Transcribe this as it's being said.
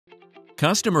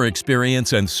Customer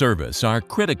experience and service are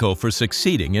critical for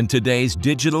succeeding in today's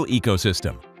digital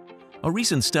ecosystem. A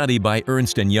recent study by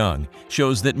Ernst & Young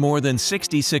shows that more than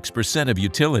 66% of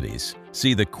utilities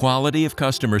see the quality of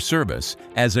customer service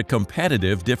as a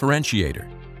competitive differentiator.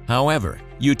 However,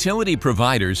 utility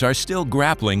providers are still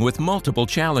grappling with multiple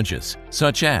challenges,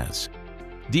 such as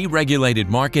deregulated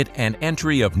market and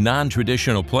entry of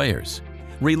non-traditional players,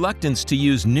 reluctance to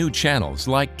use new channels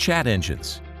like chat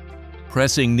engines,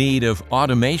 pressing need of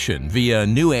automation via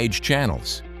new age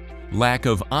channels, lack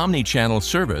of omni-channel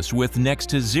service with next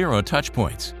to zero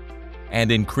touchpoints, and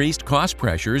increased cost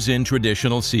pressures in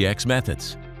traditional CX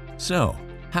methods. So,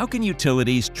 how can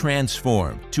utilities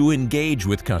transform to engage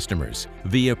with customers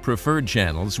via preferred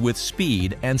channels with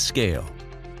speed and scale?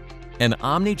 An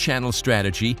omni-channel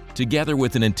strategy, together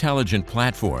with an intelligent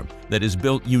platform that is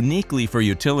built uniquely for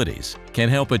utilities, can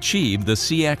help achieve the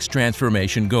CX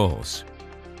transformation goals.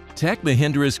 Tech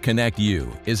Mahindra's Connect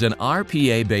You is an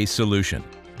RPA-based solution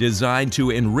designed to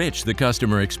enrich the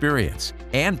customer experience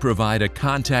and provide a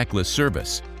contactless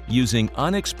service using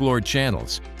unexplored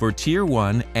channels for Tier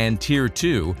 1 and Tier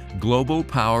 2 global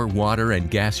power, water, and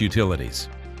gas utilities.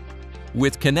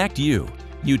 With Connect You,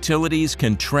 utilities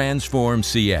can transform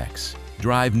CX,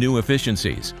 drive new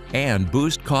efficiencies, and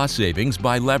boost cost savings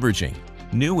by leveraging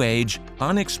new age,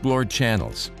 unexplored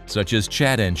channels such as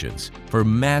chat engines for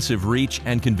massive reach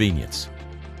and convenience,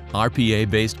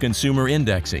 RPA-based consumer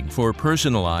indexing for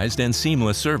personalized and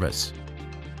seamless service,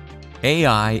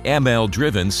 AI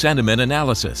ML-driven sentiment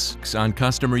analysis on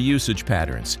customer usage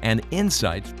patterns and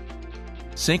insights,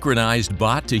 synchronized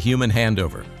bot-to-human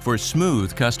handover for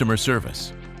smooth customer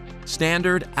service,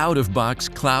 standard out-of-box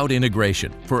cloud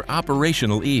integration for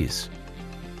operational ease,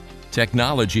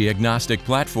 technology-agnostic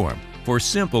platform for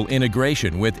simple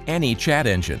integration with any chat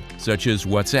engine such as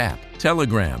WhatsApp,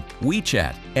 Telegram,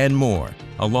 WeChat, and more,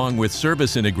 along with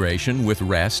service integration with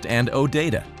REST and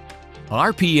OData.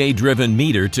 RPA-driven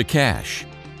meter-to-cash,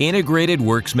 integrated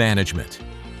works management,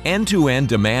 end-to-end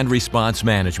demand response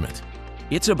management.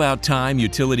 It's about time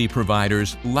utility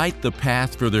providers light the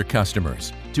path for their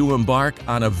customers to embark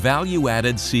on a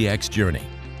value-added CX journey.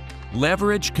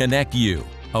 Leverage Connect You,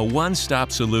 a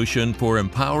one-stop solution for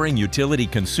empowering utility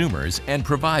consumers and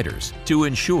providers to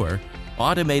ensure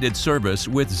automated service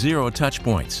with zero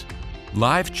touchpoints,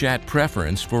 live chat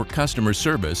preference for customer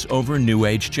service over new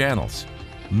age channels,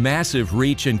 massive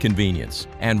reach and convenience,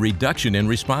 and reduction in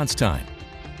response time,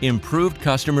 improved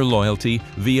customer loyalty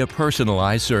via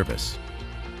personalized service,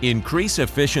 increase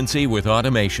efficiency with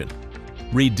automation,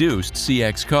 reduced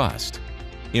CX cost,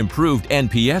 improved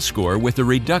NPS score with a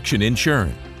reduction in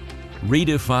churn.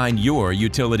 Redefine your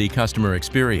utility customer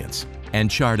experience and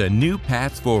chart a new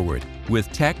path forward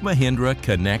with Tech Mahindra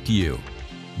Connect You.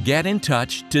 Get in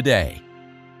touch today.